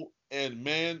go, and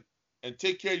man, and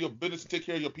take care of your business, take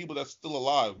care of your people that's still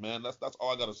alive, man. That's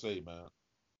all I gotta say, man.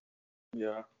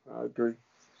 Yeah, I agree.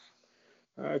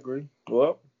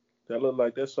 Well, that look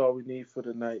like that's all we need for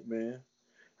tonight, man.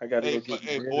 I gotta go get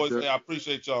Hey boys, I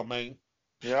appreciate y'all, man.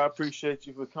 Yeah, I appreciate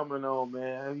you for coming on,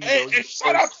 man. Hey,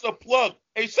 shout out to the plug.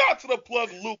 Hey, shout out to the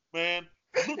plug, Luke, man.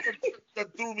 Luke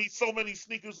that threw me so many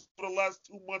sneakers for the last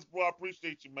 2 months, bro. I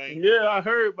appreciate you, man. Yeah, I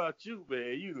heard about you,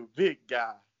 man. You the big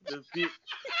guy. The big,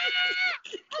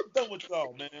 I'm done with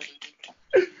y'all, man.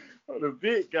 the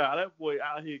big guy. That boy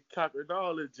out here conquering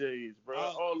all the J's, bro.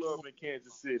 All of them in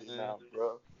Kansas City now,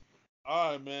 bro.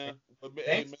 All right, man. But, hey,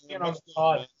 Thanks for man, being on much the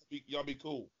love, pod. man. Y'all be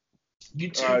cool. You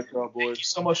too. All right, y'all boys. Thank you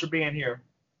so much for being here.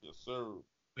 Yes, sir.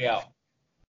 We out.